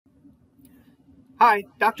Hi,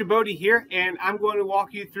 Dr. Bodie here, and I'm going to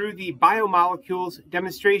walk you through the biomolecules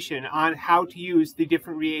demonstration on how to use the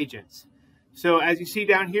different reagents. So as you see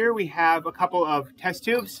down here, we have a couple of test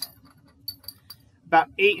tubes, about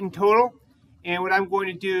 8 in total. And what I'm going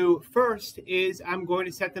to do first is I'm going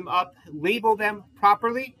to set them up, label them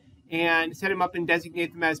properly, and set them up and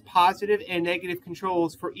designate them as positive and negative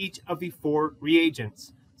controls for each of the 4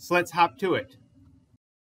 reagents. So let's hop to it.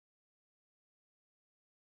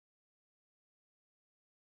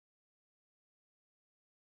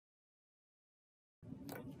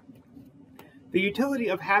 The utility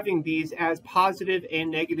of having these as positive and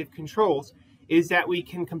negative controls is that we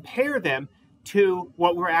can compare them to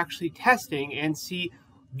what we're actually testing and see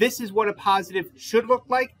this is what a positive should look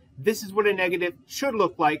like, this is what a negative should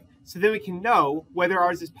look like, so then we can know whether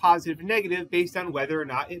ours is positive or negative based on whether or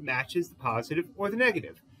not it matches the positive or the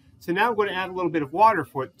negative. So now I'm going to add a little bit of water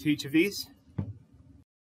to each of these.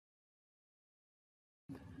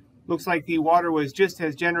 Looks like the water was just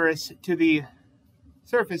as generous to the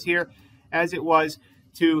surface here as it was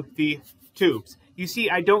to the tubes. You see,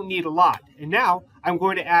 I don't need a lot. And now I'm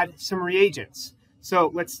going to add some reagents. So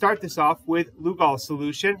let's start this off with Lugol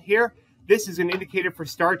solution here. This is an indicator for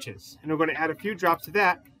starches, and I'm going to add a few drops of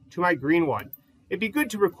that to my green one. It'd be good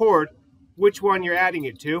to record which one you're adding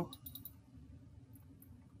it to,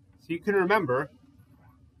 so you can remember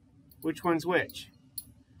which one's which.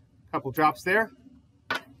 A couple drops there.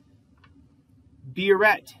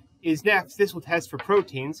 Biuret is next. This will test for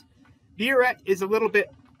proteins. Biuret is a little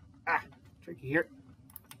bit tricky here.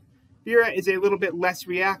 Biuret is a little bit less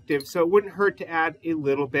reactive, so it wouldn't hurt to add a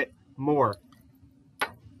little bit more.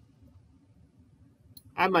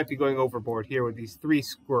 I might be going overboard here with these 3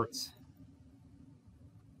 squirts.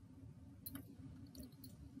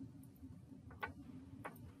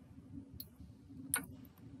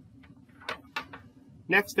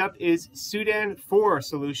 Next up is Sudan IV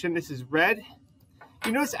solution. This is red.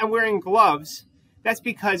 You notice I'm wearing gloves. That's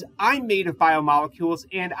because I'm made of biomolecules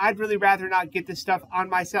and I'd really rather not get this stuff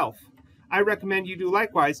on myself. I recommend you do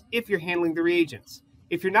likewise if you're handling the reagents.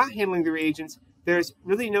 If you're not handling the reagents, there's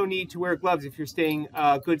really no need to wear gloves if you're staying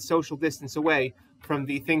a good social distance away from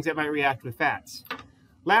the things that might react with fats.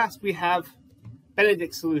 Last, we have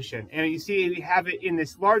Benedicts Solution. And you see we have it in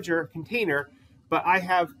this larger container, but I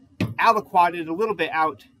have aliquoted a little bit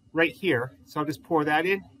out right here. So I'll just pour that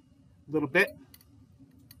in a little bit.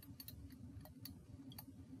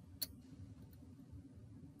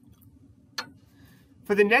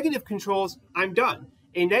 For the negative controls, I'm done.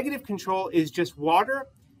 A negative control is just water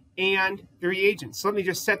and the reagents. So let me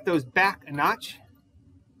just set those back a notch.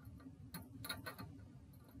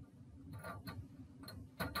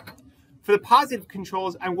 For the positive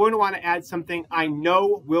controls, I'm going to want to add something I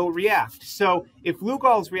know will react. So if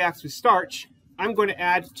Lugol's reacts with starch, I'm going to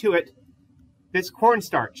add to it this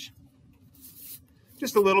cornstarch.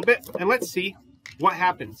 Just a little bit, and let's see what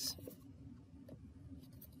happens.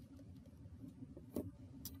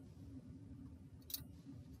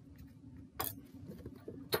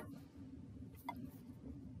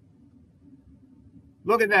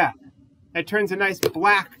 Look at that. That turns a nice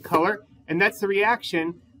black color, and that's the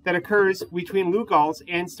reaction that occurs between Lugol's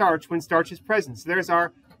and starch when starch is present. So there's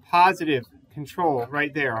our positive control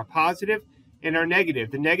right there, our positive and our negative.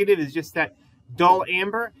 The negative is just that dull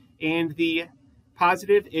amber, and the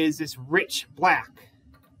positive is this rich black.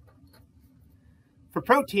 For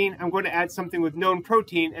protein, I'm going to add something with known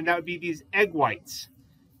protein, and that would be these egg whites.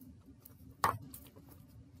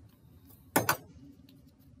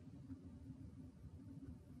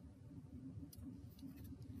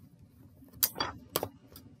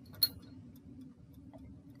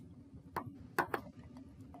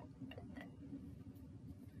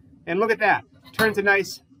 And look at that, it turns a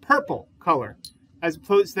nice purple color as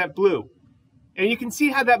opposed to that blue. And you can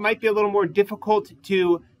see how that might be a little more difficult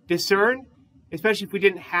to discern, especially if we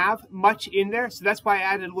didn't have much in there. So that's why I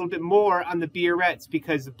added a little bit more on the Biurets,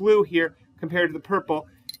 because the blue here compared to the purple,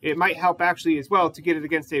 it might help actually as well to get it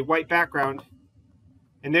against a white background.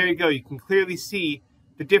 And there you go, you can clearly see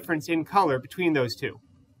the difference in color between those two.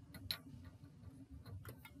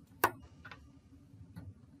 So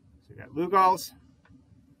we got Lugol's,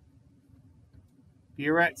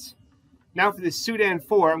 Biurets. Now for the Sudan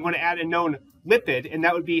IV, I'm going to add a known lipid, and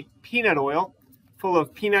that would be peanut oil, full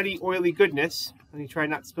of peanutty, oily goodness. Let me try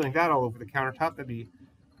not spilling that all over the countertop. That'd be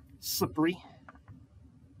slippery.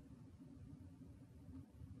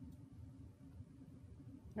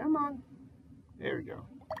 Come on. There we go.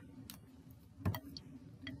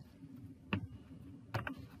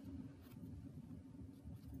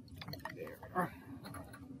 There we are.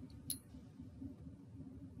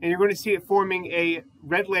 And you're going to see it forming a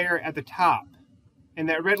red layer at the top. and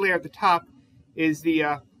that red layer at the top is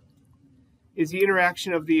the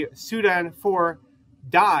interaction of the Sudan IV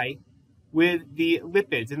dye with the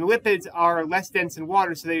lipids. And the lipids are less dense in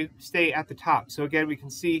water, so they stay at the top. So again, we can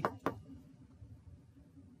see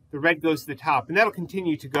the red goes to the top, and that'll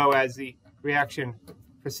continue to go as the reaction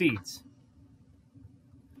proceeds.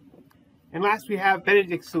 And last we have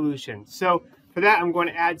Benedicts Solution. So for that, I'm going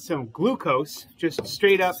to add some glucose, just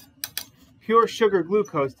straight up pure sugar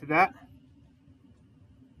glucose to that.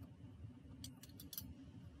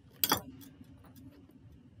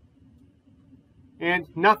 And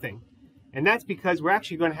nothing. And that's because we're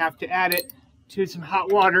actually going to have to add it to some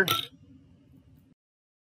hot water.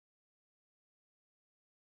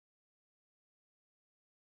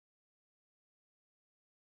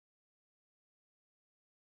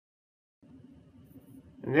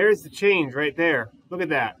 And there's the change right there. Look at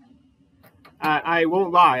that. I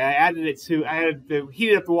won't lie, I had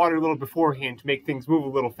heated up the water a little beforehand to make things move a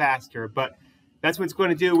little faster, but that's what it's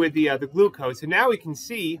going to do with the glucose. And now we can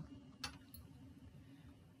see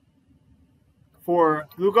for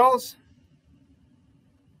Lugols,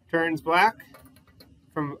 turns black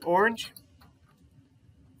from orange.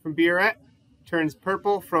 From Biuret, turns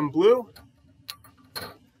purple from blue.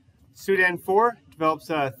 Sudan IV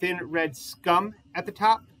develops a thin red scum at the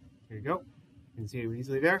top. There you go. You can see it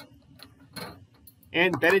easily there.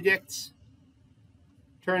 And Benedicts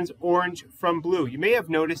turns orange from blue. You may have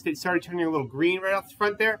noticed it started turning a little green right off the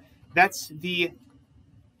front there. That's the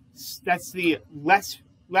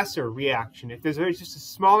lesser reaction. If there's just a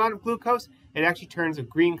small amount of glucose, it actually turns a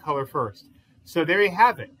green color first. So there you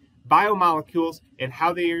have it. Biomolecules and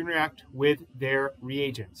how they interact with their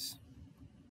reagents.